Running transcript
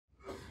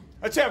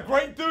Let's have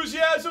great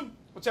enthusiasm.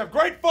 Let's have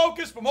great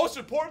focus. But most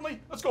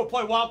importantly, let's go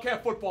play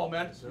Wildcat football,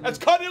 man. Let's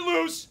cut it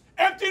loose,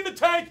 empty in the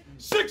tank,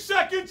 6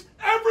 seconds,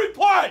 every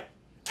play.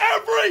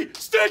 Every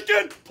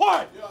stinking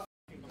play. Yeah.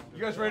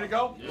 You guys ready to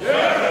go?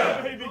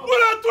 Yeah. Baby. 1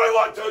 on 3,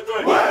 1, 2,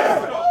 3.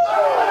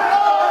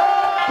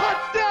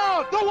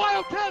 Touchdown! The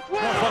Wildcats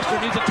win!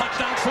 Northwestern needs a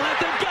touchdown slant.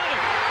 They've got it!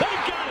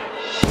 They've got it!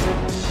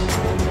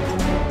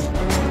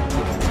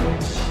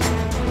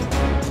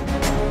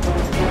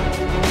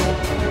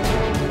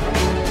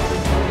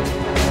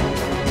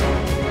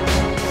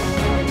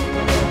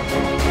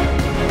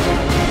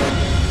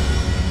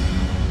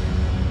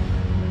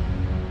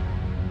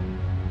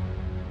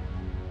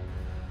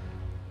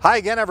 Hi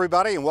again,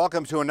 everybody, and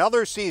welcome to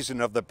another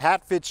season of the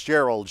Pat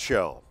Fitzgerald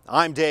Show.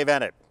 I'm Dave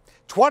Ennett.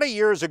 20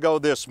 years ago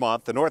this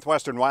month, the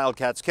Northwestern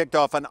Wildcats kicked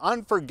off an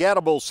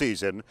unforgettable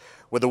season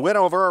with a win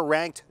over a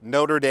ranked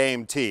Notre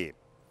Dame team.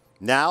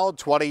 Now,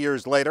 20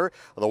 years later,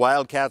 the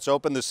Wildcats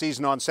opened the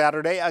season on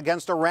Saturday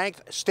against a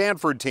ranked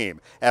Stanford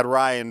team at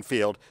Ryan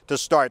Field to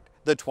start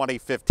the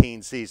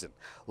 2015 season.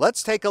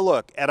 Let's take a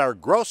look at our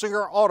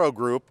Grossinger Auto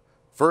Group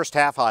first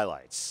half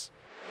highlights.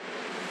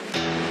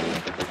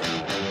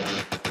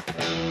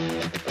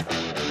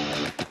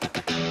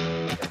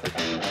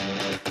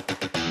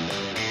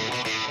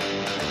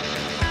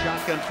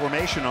 Shotgun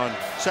formation on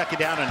second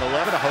down and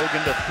 11.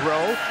 Hogan to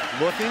throw,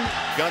 looking,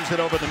 guns it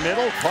over the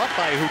middle, caught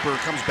by Hooper,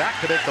 comes back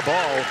to take the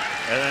ball,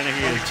 and then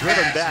he is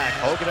driven back.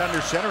 Hogan under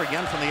center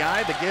again from the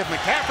eye to give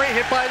McCaffrey,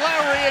 hit by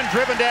Lowry and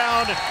driven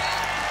down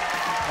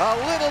a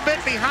little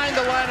bit behind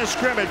the line of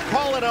scrimmage.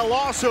 Call it a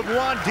loss of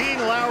 1. Dean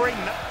Lowry,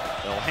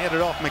 they'll hand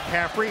it off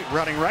McCaffrey,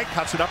 running right,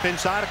 cuts it up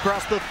inside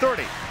across the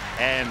 30,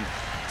 and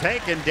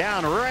taken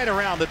down right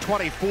around the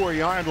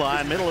 24-yard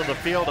line, middle of the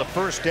field, a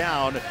first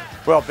down.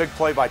 Well, big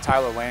play by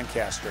Tyler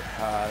Lancaster.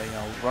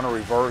 Run a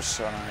reverse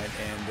and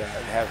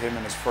have him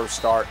in his first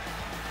start.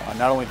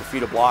 Not only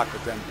defeat a block,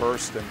 but then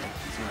burst and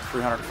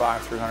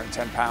 305,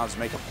 310 pounds,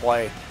 make a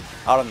play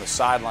out on the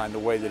sideline the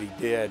way that he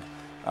did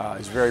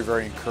is very,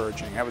 very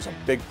encouraging. That was a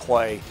big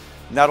play,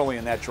 not only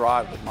in that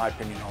drive, but in my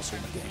opinion, also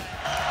in the game.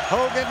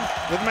 Hogan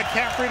with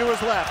McCaffrey to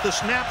his left. The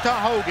snap to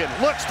Hogan.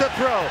 Looks to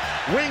throw.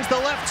 Wings the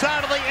left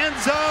side of the end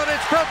zone.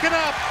 It's broken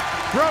up.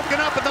 Broken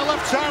up in the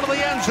left side of the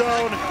end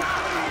zone,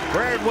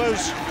 where it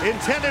was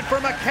intended for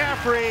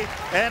McCaffrey,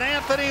 and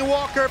Anthony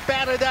Walker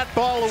batted that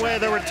ball away.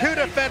 There were 2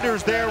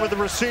 defenders there with the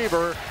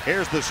receiver.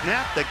 Here's the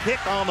snap, the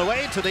kick on the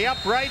way to the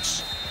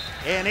uprights,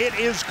 and it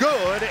is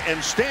good,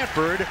 and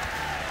Stanford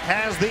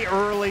has the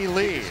early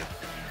lead.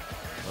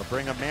 They'll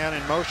bring a man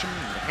in motion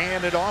and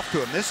hand it off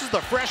to him. This is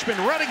the freshman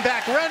running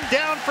back, run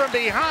down from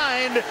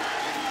behind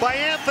by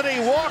Anthony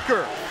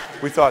Walker.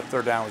 We thought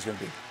third down was going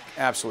to be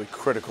absolutely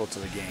critical to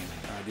the game.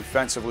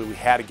 Defensively, we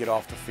had to get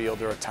off the field.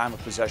 They're a time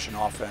of possession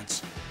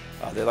offense.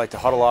 They like to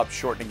huddle up,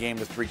 shorten the game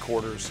to 3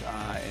 quarters,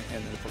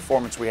 and the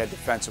performance we had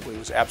defensively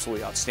was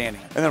absolutely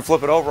outstanding. And then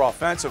flip it over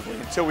offensively.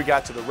 Until we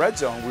got to the red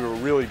zone, we were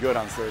really good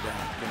on third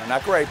down.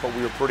 Not great, but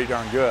we were pretty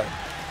darn good.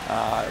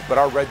 But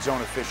our red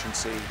zone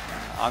efficiency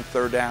on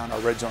third down, our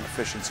red zone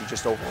efficiency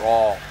just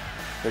overall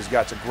has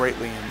got to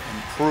greatly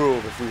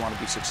improve if we want to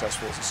be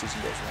successful as the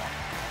season goes along.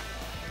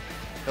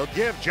 He'll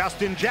give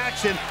Justin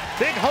Jackson,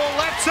 big hole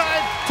left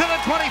side to the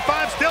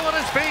 25, still on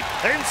his feet,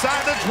 inside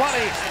the 20,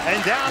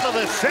 and down to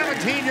the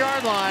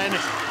 17-yard line.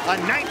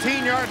 A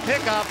 19-yard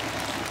pickup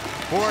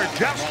for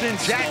Justin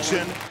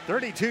Jackson.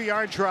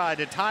 32-yard try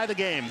to tie the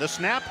game. The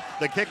snap,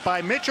 the kick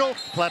by Mitchell,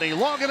 plenty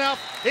long enough.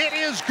 It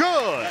is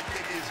good.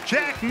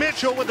 Jack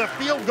Mitchell with a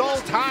field goal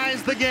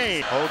ties the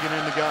game. Hogan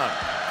in the gun.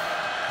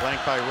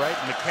 Flanked by Wright,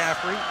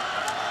 McCaffrey.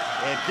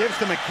 And gives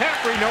to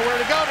McCaffrey, nowhere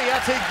to go.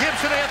 Deontay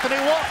Gibson,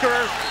 Anthony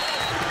Walker.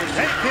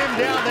 Take him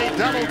down, they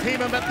double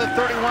team him at the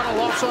 31, a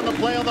loss on the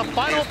play on the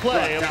final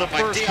play of the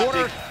first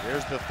quarter.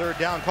 Here's the third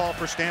down call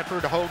for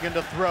Stanford. Hogan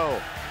to throw.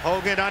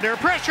 Hogan under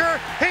pressure,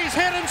 he's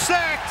hit and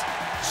sacked.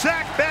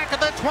 Sacked back at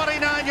the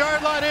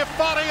 29-yard line,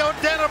 Ifeadi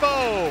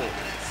Odenigbo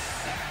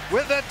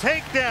with a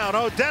takedown.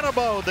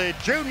 Odenigbo, the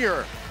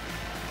junior.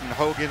 And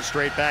Hogan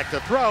straight back to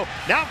throw.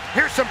 Now,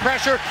 here's some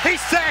pressure,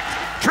 he's sacked.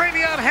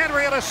 Travion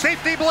Henry on a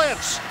safety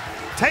blitz.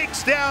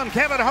 Takes down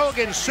Kevin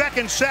Hogan's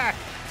second sack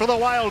for the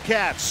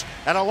Wildcats,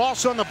 and a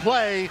loss on the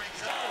play.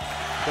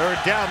 Third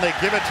down, they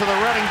give it to the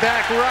running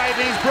back right,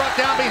 and he's brought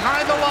down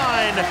behind the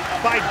line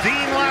by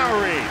Dean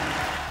Lowry.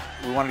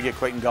 We wanted to get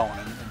Clayton going,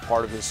 and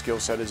part of his skill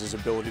set is his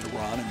ability to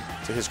run,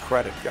 and to his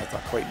credit, I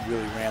thought Clayton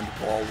really ran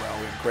the ball well.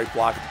 We had a great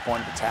block at the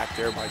point of attack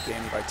there by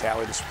Danny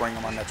Vitale to spring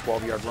him on that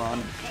 12-yard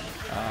run.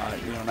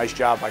 Nice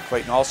job by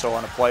Clayton also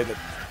on a play that,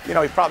 he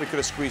probably could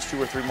have squeezed 2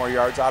 or 3 more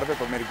yards out of it,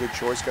 but made a good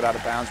choice, got out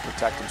of bounds,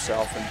 protect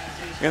himself, and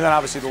then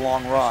obviously the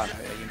long run.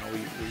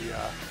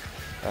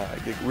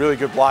 We really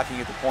good blocking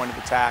at the point of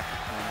attack.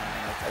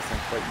 I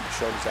think Clayton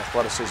showed his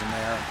athleticism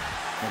there.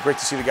 And great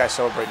to see the guys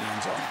celebrate in the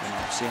end zone.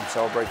 See them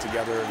celebrate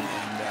together and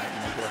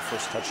get our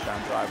first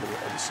touchdown drive of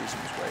the season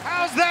was great.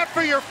 How's that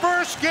for your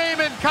first game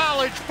in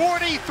college?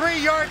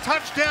 43-yard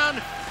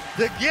touchdown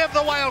to give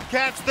the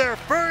Wildcats their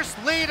first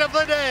lead of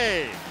the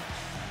day.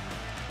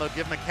 They'll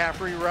give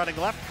McCaffrey running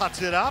left,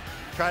 cuts it up,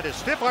 tried to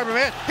stiff arm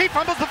man. He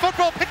fumbles the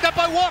football, picked up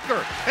by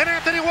Walker. And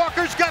Anthony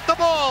Walker's got the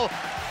ball.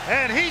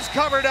 And he's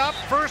covered up.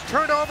 First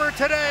turnover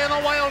today, and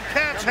the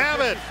Wildcats have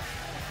it.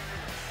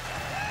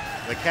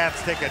 The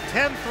Cats take a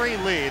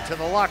 10-3 lead to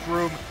the locker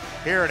room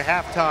here at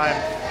halftime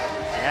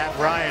at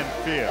Ryan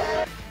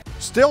Field.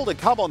 Still to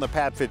come on the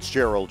Pat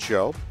Fitzgerald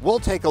Show, we'll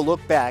take a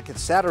look back at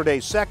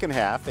Saturday's second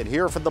half and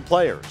hear from the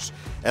players.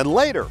 And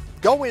later,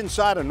 go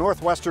inside a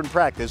Northwestern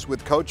practice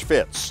with Coach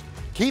Fitz.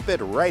 Keep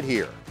it right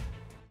here.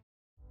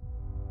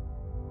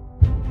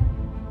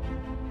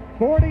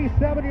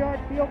 47-yard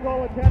field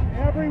goal attempt.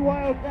 Every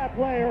Wildcat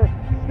player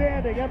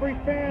standing, every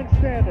fan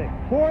standing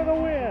for the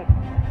win.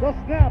 The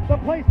snap, the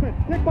placement,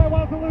 kick by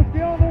Wildcat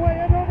on the way,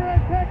 and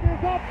overhead kick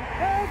is up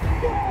and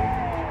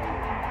good!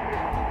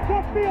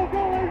 The field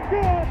goal is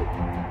good,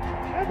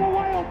 and the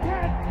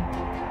Wildcats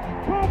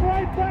come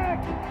right back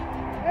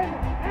in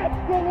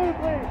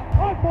absolutely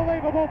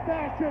unbelievable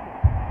fashion.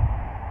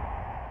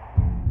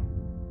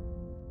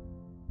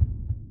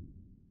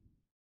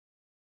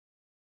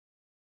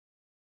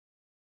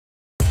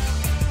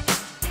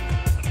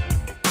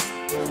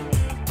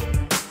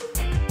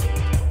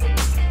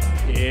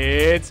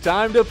 It's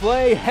time to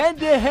play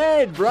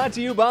head-to-head, brought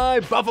to you by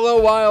Buffalo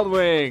Wild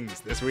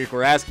Wings. This week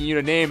we're asking you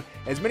to name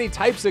as many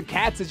types of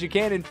cats as you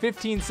can in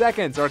 15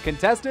 seconds. Our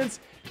contestants,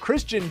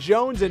 Christian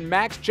Jones and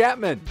Max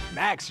Chapman.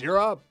 Max, you're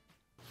up.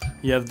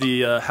 You have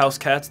the house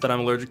cats that I'm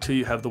allergic to.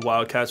 You have the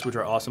Wildcats, which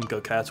are awesome go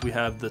cats. We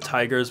have the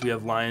tigers. We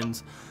have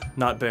lions,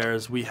 not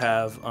bears. We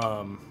have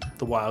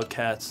the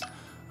Wildcats.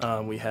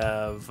 We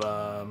have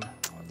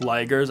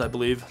ligers, I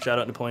believe. Shout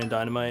out Napoleon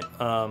Dynamite.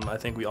 I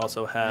think we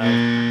also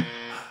have...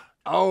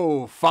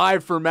 Oh,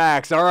 5 for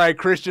Max. All right,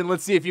 Christian,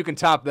 let's see if you can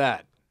top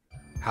that.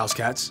 House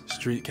cats,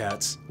 street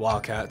cats,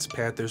 wildcats,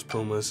 panthers,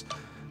 pumas,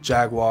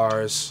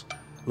 jaguars,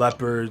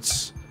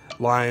 leopards,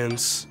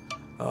 lions,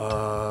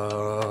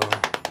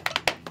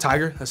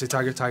 tiger. I say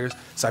tiger, tigers,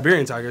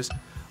 Siberian tigers.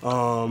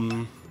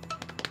 Oh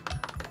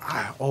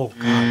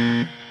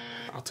God,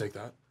 I'll take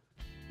that.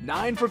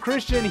 9 for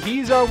Christian.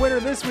 He's our winner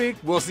this week.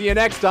 We'll see you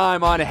next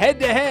time on Head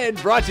to Head,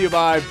 brought to you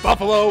by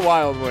Buffalo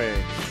Wild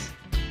Wings.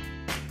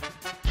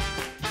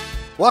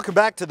 Welcome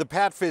back to the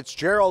Pat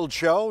Fitzgerald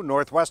Show.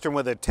 Northwestern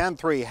with a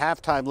 10-3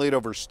 halftime lead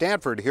over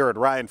Stanford here at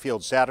Ryan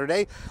Field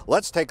Saturday.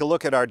 Let's take a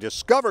look at our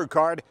Discover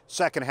Card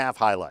second half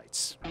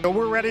highlights. So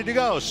we're ready to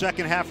go.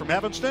 Second half from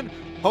Evanston.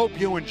 Hope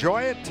you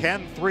enjoy it.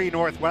 10-3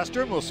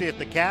 Northwestern. We'll see if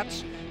the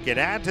Cats can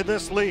add to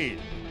this lead.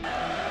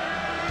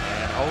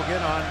 And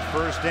Hogan on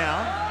first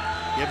down.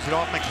 Gives it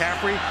off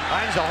McCaffrey,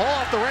 finds a hole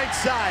off the right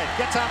side,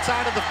 gets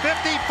outside of the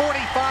 50,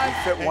 45. We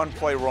fit one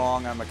play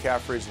wrong on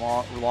McCaffrey's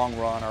long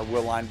run. Our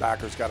will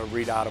linebackers got a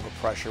read out of a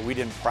pressure. We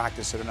didn't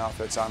practice it enough.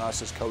 It's on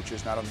us as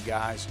coaches, not on the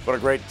guys. But a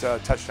great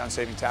touchdown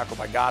saving tackle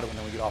by Godwin,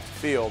 then we get off the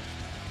field,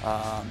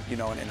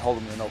 and hold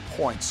them to no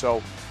points.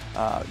 So,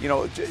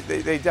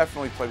 they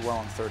definitely played well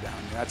on third down.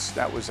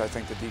 That was, I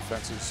think, the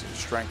defense's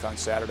strength on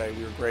Saturday.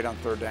 We were great on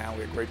third down.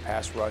 We had great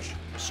pass rush.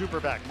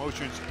 Superback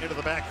motions into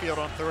the backfield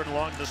on third and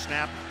long to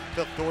snap.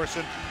 To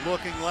Thorson,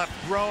 looking left,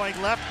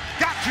 throwing left,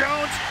 got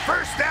Jones,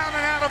 first down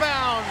and out of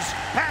bounds,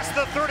 past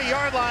the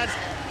 30-yard line.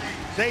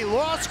 They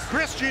lost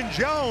Christian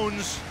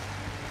Jones.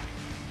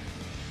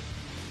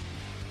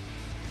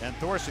 And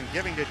Thorson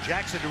giving to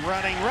Jackson,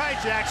 running right.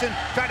 Jackson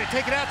trying to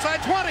take it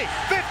outside 20,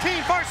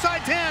 15, far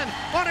side 10,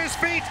 on his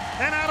feet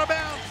and out of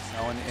bounds.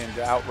 And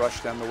to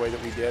outrush them the way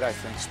that we did, I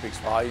think speaks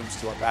volumes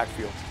to our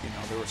backfield.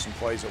 There were some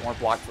plays that weren't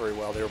blocked very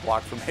well. They were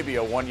blocked for maybe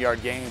a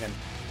 1-yard gain, and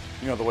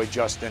the way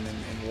Justin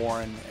and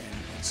Warren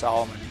and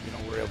Solomon,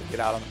 were able to get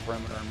out on the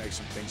perimeter and make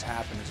some things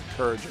happen is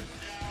encouraging.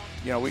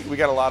 We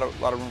got a lot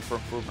of room for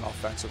improvement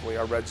offensively.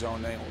 Our red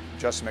zone,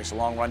 Justin makes a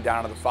long run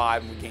down to the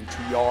 5, and we gain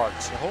 2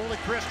 yards. The holy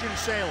Christian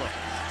Salem.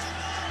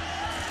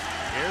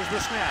 Here's the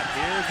snap.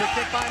 Here's the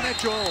kick by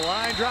Mitchell.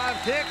 Line drive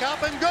kick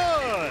up and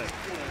good.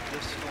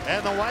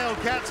 And the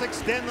Wildcats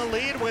extend the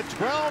lead with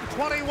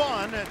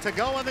 12:21 to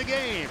go in the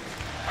game.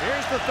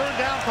 Here's the third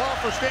down call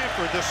for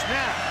Stanford. The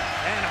snap,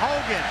 and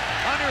Hogan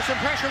under some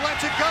pressure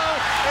lets it go.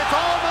 It's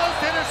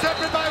almost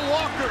intercepted by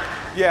Walker.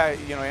 Yeah,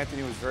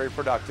 Anthony was very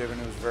productive and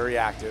he was very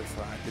active.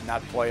 Did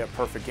not play a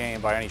perfect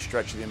game by any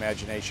stretch of the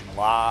imagination. A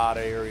lot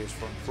of areas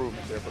for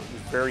improvement there, but he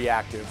was very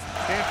active.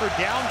 Stanford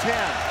down 10.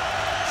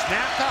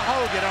 Snap to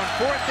Hogan on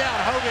fourth down.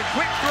 Hogan,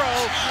 quick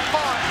throw,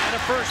 caught, and a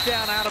first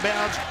down out of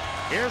bounds.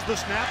 Here's the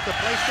snap, the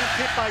placement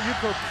hit by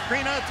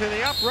Yukoprina to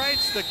the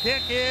uprights. The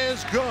kick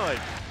is good.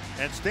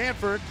 And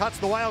Stanford cuts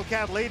the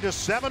Wildcat lead to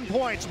 7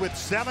 points with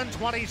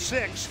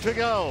 7:26 to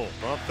go.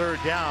 On third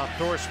down,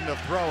 Thorson to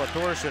throw it.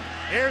 Thorson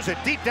airs it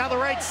deep down the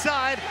right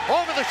side.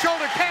 Over the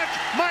shoulder catch,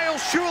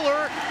 Miles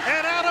Schuler,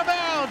 and out of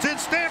bounds in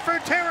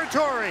Stanford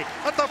territory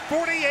at the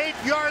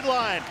 48-yard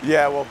line.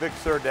 Yeah, well, big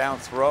third down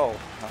throw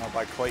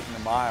by Clayton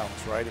to Miles,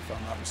 right, if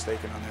I'm not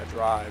mistaken, on that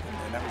drive.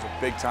 And that was a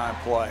big-time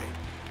play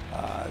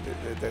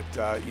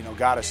that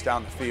got us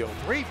down the field.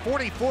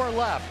 3:44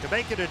 left to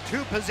make it a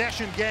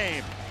 2-possession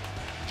game.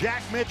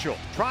 Jack Mitchell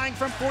trying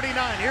from 49.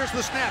 Here's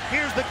the snap.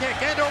 Here's the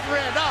kick. End over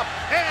end. Up.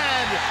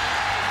 And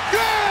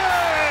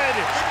Good!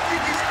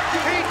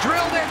 He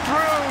drilled it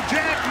through.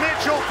 Jack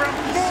Mitchell from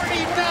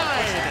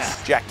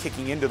 49. Jack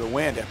kicking into the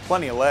wind, had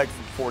plenty of leg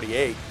from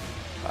 48.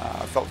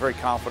 I felt very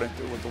confident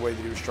with the way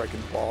that he was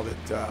striking the ball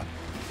that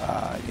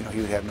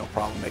he would have no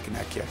problem making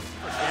that kick.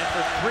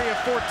 Stanford 3 of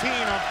 14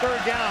 on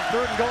third down,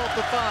 3rd and goal at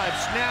the 5.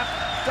 Snap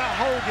to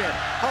Hogan.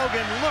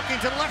 Hogan looking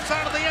to the left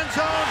side of the end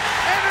zone.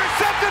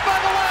 Intercepted by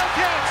the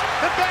Wildcats.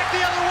 And back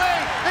the other way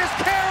is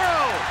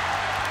Caro.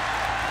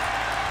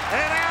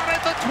 And out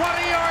at the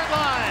 20-yard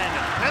line.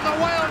 And the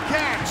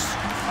Wildcats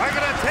are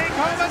going to take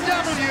home a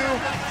W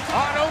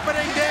on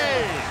opening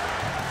day.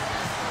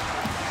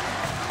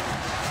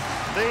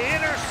 The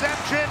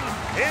interception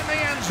in the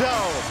end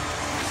zone.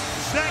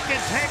 Second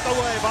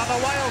takeaway by the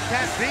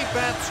Wildcats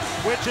defense,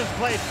 which has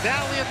played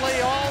valiantly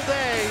all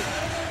day.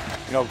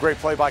 Great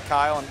play by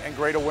Kyle and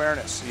great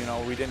awareness.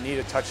 We didn't need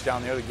a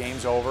touchdown there. The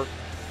game's over.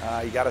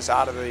 He got us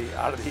out of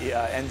the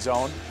end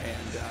zone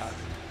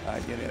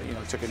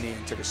and took a knee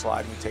and took a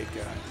slide, and we take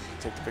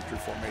the victory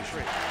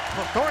formation.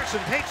 Thorson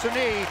takes a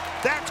knee.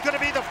 That's going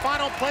to be the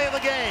final play of the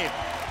game.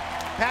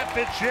 Pat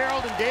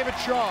Fitzgerald and David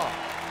Shaw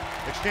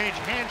exchange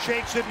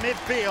handshakes at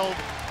midfield.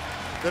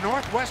 The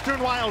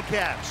Northwestern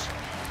Wildcats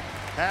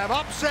have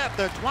upset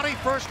the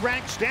 21st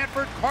ranked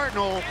Stanford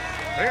Cardinal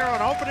here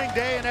on opening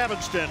day in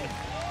Evanston.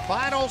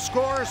 Final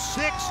score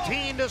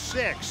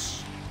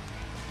 16-6.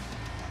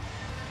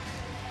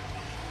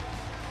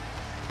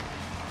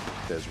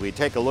 As we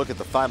take a look at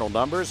the final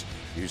numbers,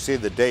 you see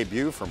the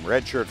debut from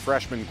redshirt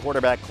freshman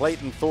quarterback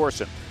Clayton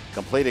Thorson,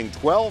 completing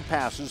 12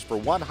 passes for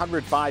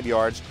 105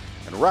 yards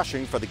and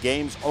rushing for the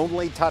game's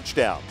only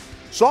touchdown.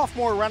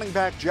 Sophomore running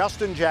back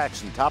Justin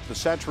Jackson topped the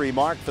century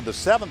mark for the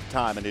 7th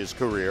time in his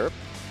career.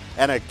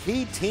 And a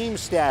key team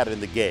stat in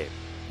the game,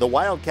 the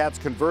Wildcats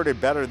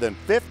converted better than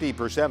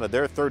 50% of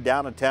their third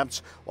down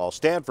attempts, while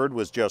Stanford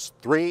was just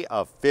 3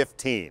 of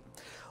 15.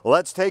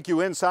 Let's take you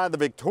inside the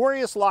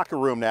victorious locker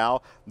room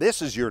now.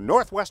 This is your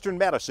Northwestern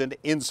Medicine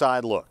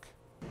Inside Look.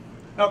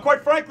 Now,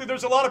 quite frankly,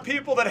 there's a lot of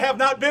people that have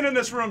not been in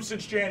this room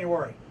since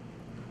January.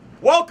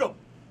 Welcome.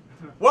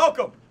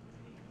 Welcome.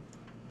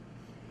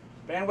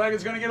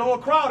 Bandwagon's going to get a little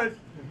crowded.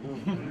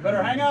 You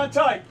better hang on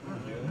tight,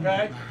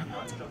 okay?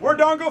 We're a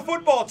darn good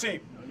football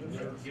team.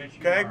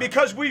 Okay,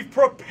 because we've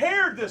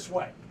prepared this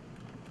way.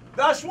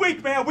 Last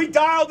week, man, we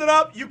dialed it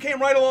up. You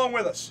came right along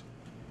with us.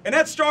 And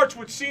that starts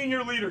with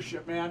senior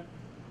leadership, man.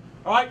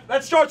 All right?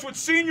 That starts with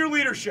senior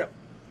leadership.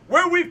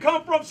 Where we've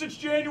come from since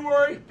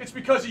January, it's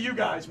because of you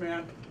guys,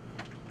 man.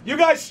 You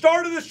guys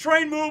started this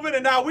train movement,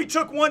 and now we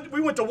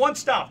went to one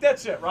stop.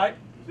 That's it, right?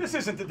 This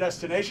isn't the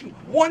destination.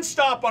 One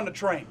stop on the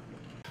train.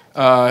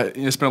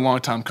 It's been a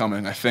long time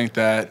coming. I think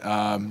that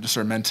just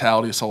our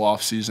mentality this whole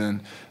off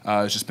season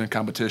has just been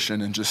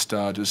competition and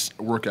just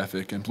work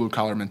ethic and blue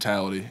collar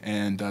mentality.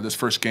 And this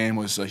first game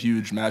was a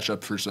huge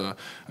matchup for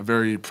a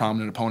very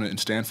prominent opponent in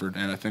Stanford.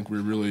 And I think we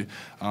really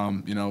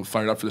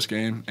fired up for this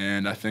game.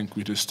 And I think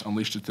we just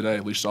unleashed it today.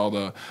 Unleashed all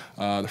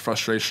the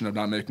frustration of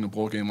not making a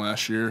bowl game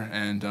last year,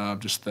 and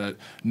just that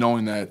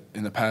knowing that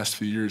in the past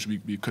few years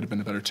we could have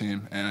been a better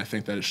team. And I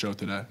think that it showed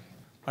today.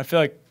 I feel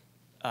like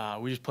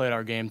we just played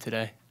our game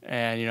today.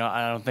 And,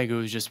 I don't think it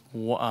was just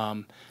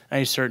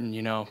any certain,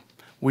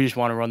 we just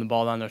want to run the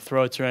ball down their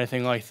throats or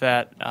anything like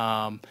that.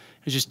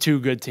 It's just two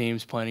good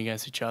teams playing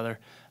against each other.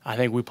 I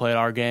think we played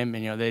our game,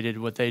 and, they did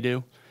what they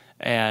do.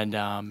 And,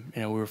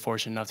 we were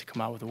fortunate enough to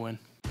come out with a win.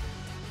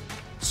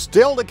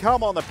 Still to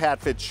come on the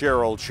Pat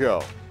Fitzgerald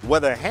Show.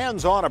 With a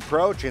hands-on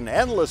approach and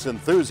endless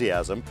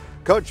enthusiasm,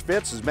 Coach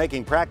Fitz is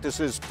making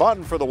practices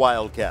fun for the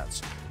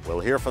Wildcats. We'll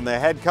hear from the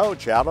head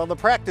coach out on the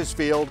practice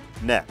field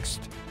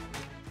next.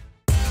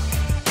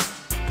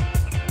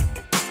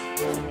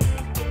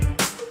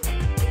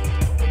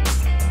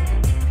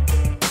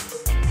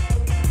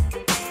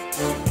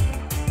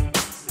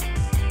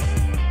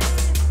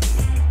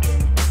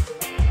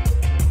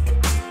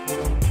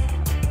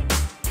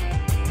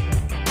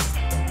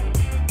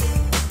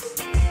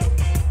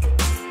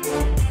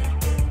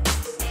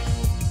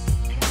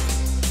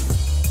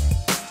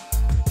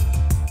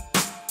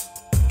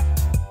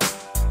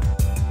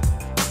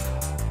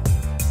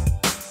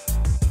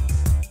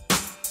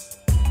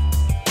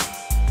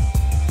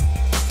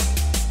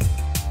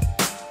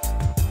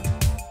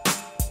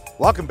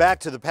 Welcome back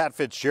to the Pat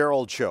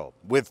Fitzgerald Show.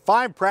 With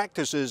 5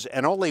 practices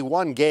and only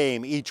 1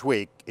 game each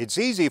week, it's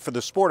easy for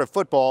the sport of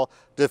football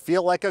to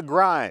feel like a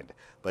grind.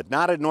 But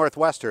not at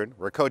Northwestern,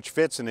 where Coach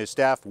Fitz and his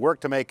staff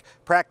work to make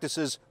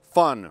practices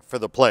fun for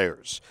the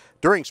players.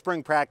 During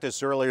spring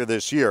practice earlier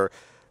this year,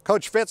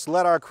 Coach Fitz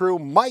let our crew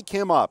mic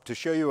him up to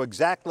show you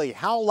exactly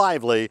how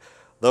lively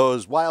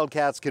those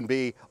Wildcats can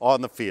be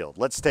on the field.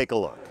 Let's take a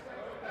look.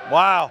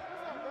 Wow.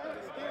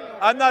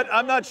 I'm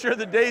not sure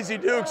the Daisy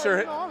Dukes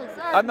are.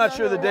 I'm not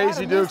sure the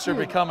Daisy Dukes are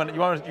becoming. You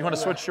want to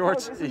switch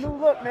shorts? It's a new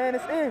look, man.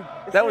 It's in.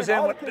 That was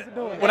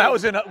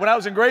in when I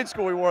was in grade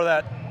school. We wore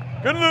that.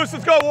 Good and loose.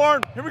 Let's go,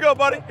 Warren. Here we go,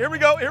 buddy. Here we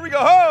go. Here we go.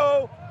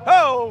 Ho,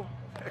 ho.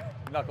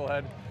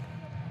 Knucklehead.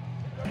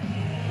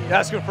 You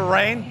asking for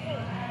rain?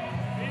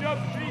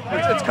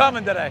 It's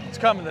coming today. It's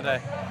coming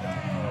today.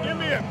 Give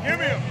me him. Give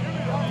me him.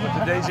 Put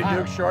the Daisy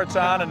Duke shorts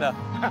on and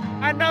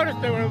I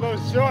noticed they were a little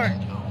short.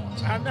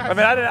 I mean,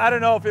 I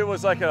didn't know if it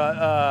was like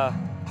a.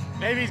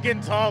 Maybe he's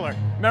getting taller.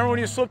 Remember when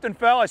you slipped and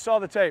fell? I saw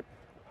the tape.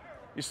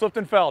 You slipped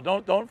and fell.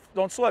 Don't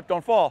slip.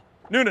 Don't fall.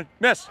 Noonan,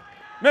 miss,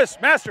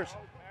 Masters.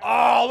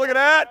 Oh, look at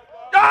that.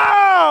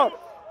 Oh,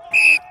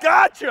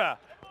 gotcha.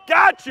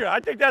 I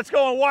think that's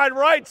going wide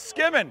right,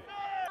 skimming.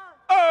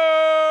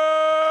 Oh.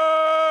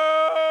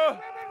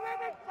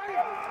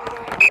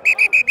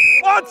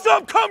 Want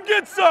some? Come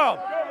get some.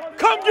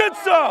 Come get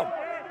some.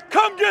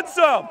 Come get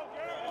some.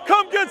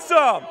 Come get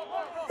some.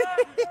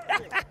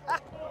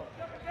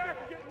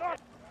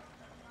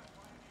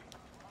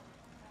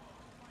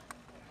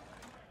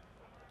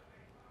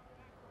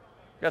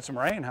 Got some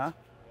rain, huh?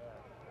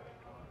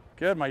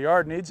 Good, my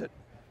yard needs it.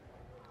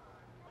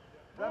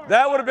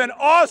 That would have been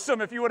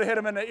awesome if you would have hit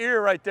him in the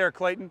ear right there,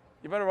 Clayton.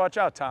 You better watch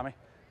out, Tommy.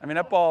 I mean,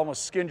 that ball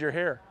almost skinned your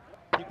hair.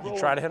 Did you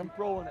try to hit him? Keep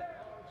rolling it.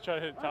 Try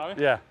to hit Tommy?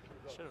 Yeah.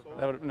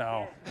 That would,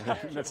 no,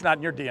 that's not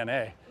in your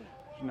DNA.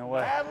 No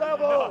way.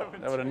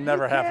 That would have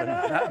never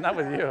happened. Not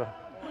with you.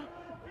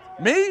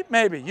 Me?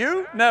 Maybe.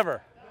 You?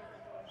 Never.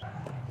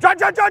 Drive.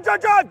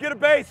 Get a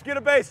base.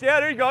 Yeah,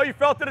 there you go. You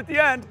felt it at the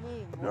end.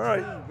 All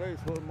right.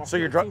 So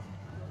you're driving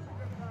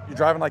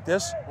like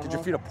this? Get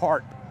your feet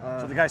apart.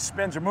 So the guy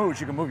spins or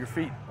moves, you can move your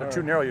feet. They're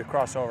too narrow, you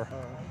cross over.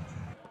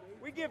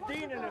 We give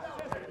Dean an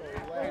assist.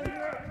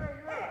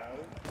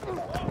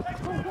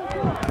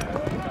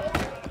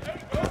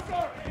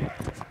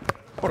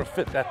 Would have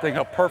fit that thing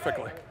up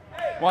perfectly.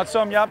 Want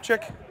some,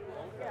 Yapchik?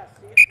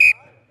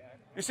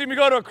 You see me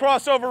go to a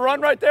crossover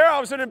run right there? I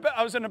was in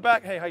the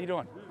back. Hey, how you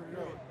doing?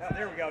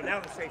 There we go. Now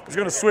the safety. He's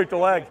going to sweep the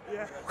leg.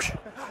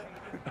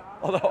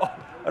 Although,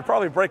 I'd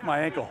probably break my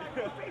ankle.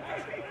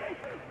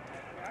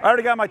 I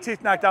already got my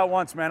teeth knocked out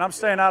once, man. I'm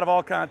staying out of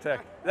all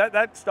contact.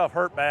 That stuff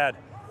hurt bad.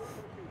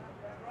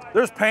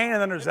 There's pain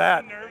and then there's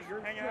that.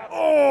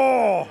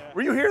 Oh,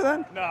 were you here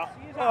then? No.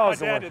 Oh, My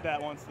dad did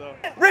that once, though.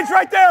 Reach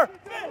right there.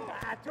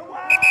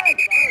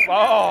 Oh,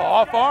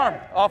 off arm.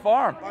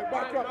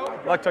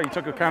 I like how you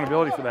took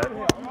accountability for that.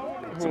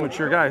 It's a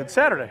mature guy. It's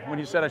Saturday when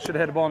you said I should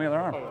have had the ball in the other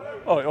arm.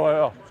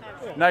 Oh.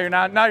 Now you're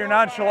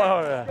nonchalant.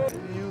 Oh, yeah.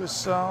 You a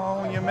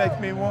song, you make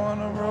me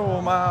want to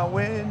roll my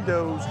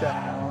windows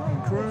down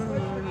and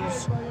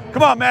cruise.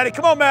 Come on, Maddie.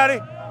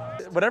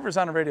 Whatever's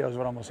on the radio is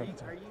what I'm listening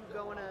to. Are you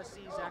going to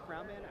see Zach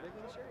Brownman at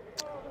Wrigley this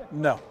year?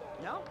 No.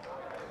 No?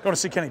 Going to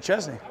see Kenny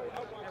Chesney.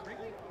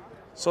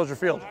 Soldier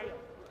Field.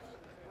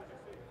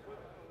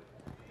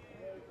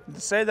 To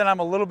say that I'm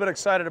a little bit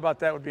excited about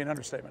that would be an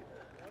understatement.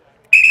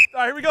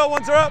 All right, here we go.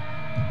 Ones are up.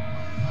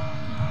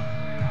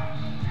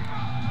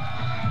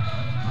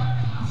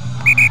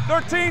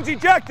 13's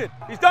ejected.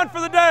 He's done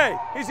for the day.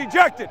 He's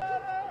ejected.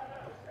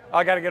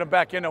 I got to get him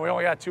back in there. We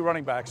only got 2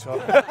 running backs. So.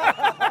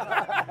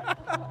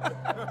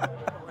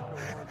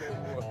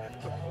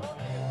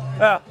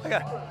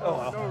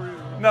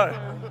 No,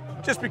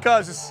 just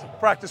because it's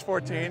practice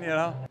 14, you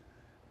know.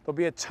 There'll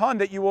be a ton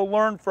that you will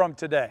learn from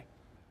today.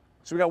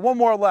 So we got one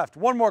more left.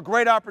 One more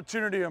great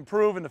opportunity to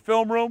improve in the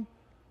film room.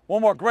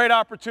 One more great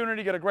opportunity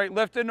to get a great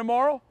lift in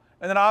tomorrow.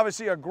 And then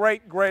obviously a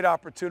great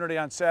opportunity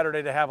on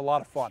Saturday to have a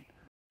lot of fun.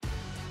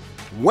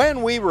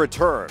 When we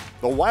return,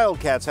 the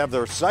Wildcats have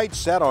their sights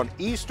set on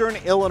Eastern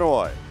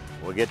Illinois.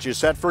 We'll get you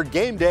set for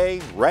game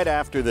day right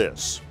after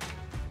this.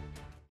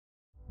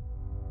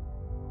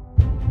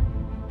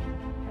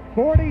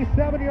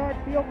 47-yard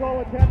field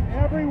goal attempt.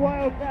 Every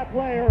Wildcat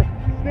player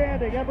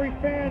standing, every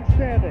fan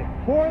standing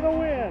for the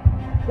win.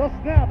 The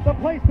snap, the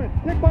placement,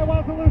 kicked by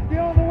Wildcats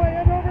on the way,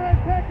 and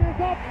overhead kick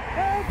is up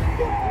and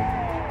good!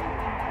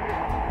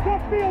 The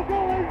field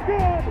goal is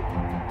good,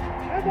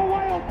 and the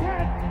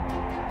Wildcats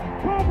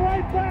come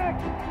right back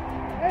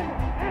in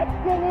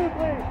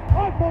absolutely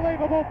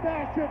unbelievable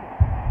fashion.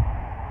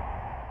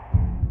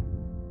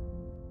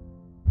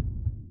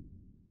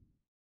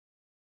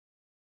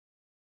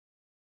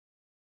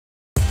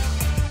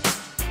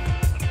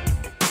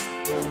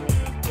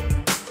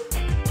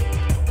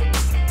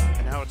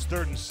 And now it's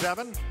 3rd and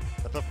 7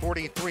 at the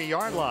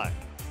 43-yard line.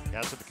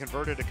 Cats have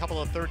converted a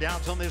couple of third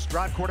downs on this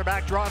drive.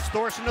 Quarterback draws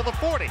Thorson to the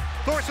 40.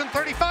 Thorson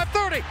 35,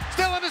 30,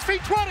 still on his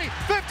feet, 20,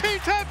 15,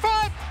 10,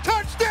 5,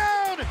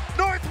 touchdown!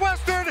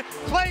 Northwestern,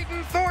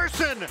 Clayton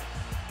Thorson.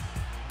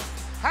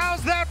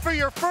 How's that for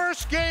your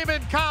first game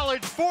in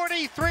college?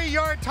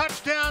 43-yard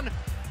touchdown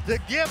to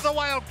give the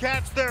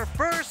Wildcats their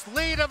first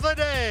lead of the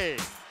day.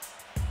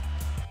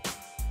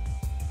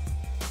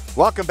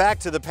 Welcome back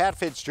to the Pat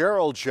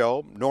Fitzgerald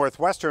Show.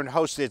 Northwestern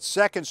hosts its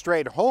 2nd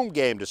straight home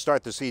game to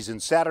start the season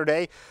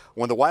Saturday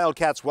when the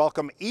Wildcats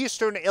welcome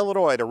Eastern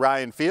Illinois to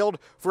Ryan Field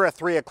for a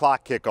 3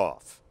 o'clock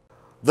kickoff.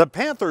 The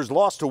Panthers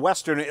lost to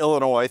Western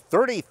Illinois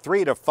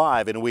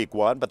 33-5 in Week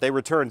 1, but they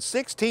returned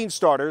 16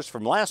 starters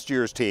from last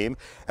year's team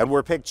and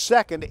were picked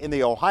 2nd in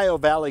the Ohio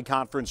Valley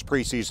Conference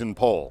preseason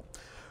poll.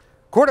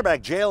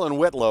 Quarterback Jalen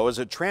Whitlow is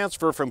a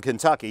transfer from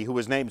Kentucky who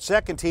was named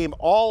second-team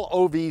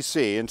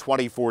All-OVC in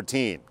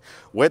 2014.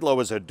 Whitlow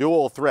is a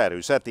dual threat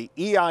who set the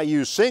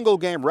EIU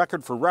single-game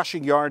record for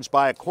rushing yards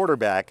by a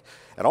quarterback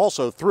and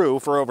also threw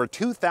for over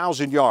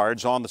 2,000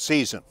 yards on the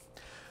season.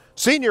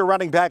 Senior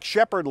running back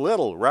Shepard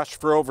Little rushed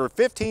for over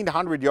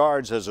 1,500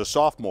 yards as a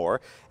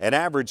sophomore and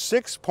averaged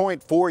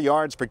 6.4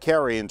 yards per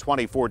carry in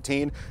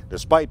 2014,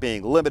 despite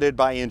being limited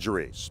by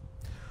injuries.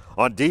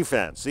 On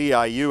defense,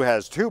 EIU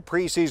has 2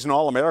 preseason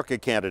All-America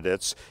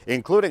candidates,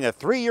 including a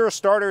 3-year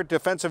starter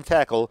defensive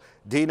tackle,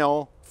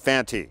 Dino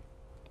Fanti.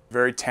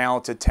 Very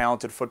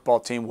talented football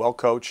team, well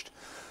coached.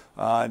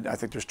 I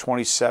think there's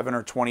 27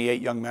 or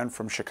 28 young men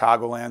from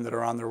Chicagoland that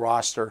are on the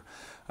roster.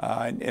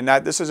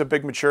 This is a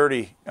big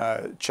maturity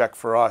check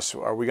for us.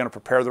 Are we going to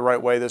prepare the right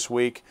way this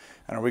week?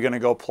 And are we going to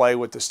go play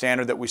with the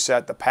standard that we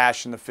set, the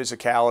passion, the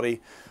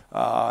physicality,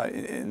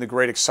 and the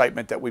great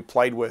excitement that we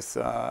played with,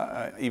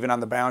 even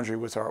on the boundary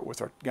with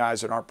our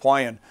guys that aren't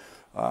playing?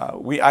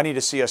 I need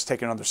to see us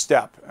take another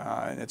step.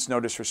 And it's no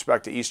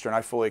disrespect to Eastern.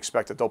 I fully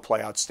expect that they'll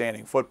play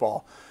outstanding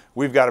football.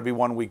 We've got to be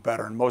 1 week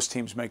better, and most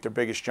teams make their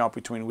biggest jump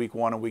between week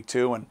 1 and week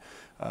 2, and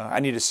I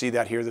need to see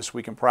that here this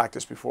week in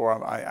practice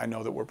before I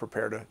know that we're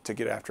prepared to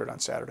get after it on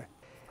Saturday.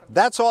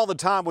 That's all the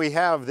time we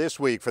have this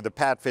week for the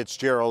Pat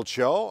Fitzgerald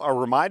Show. A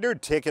reminder,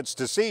 tickets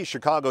to see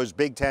Chicago's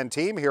Big Ten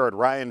team here at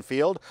Ryan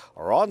Field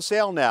are on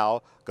sale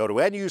now. Go to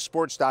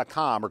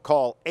nusports.com or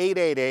call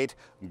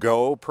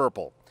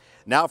 888-GO-PURPLE.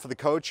 Now for the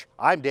coach,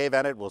 I'm Dave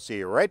Ennett. We'll see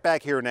you right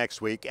back here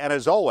next week. And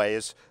as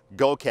always,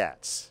 go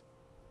Cats.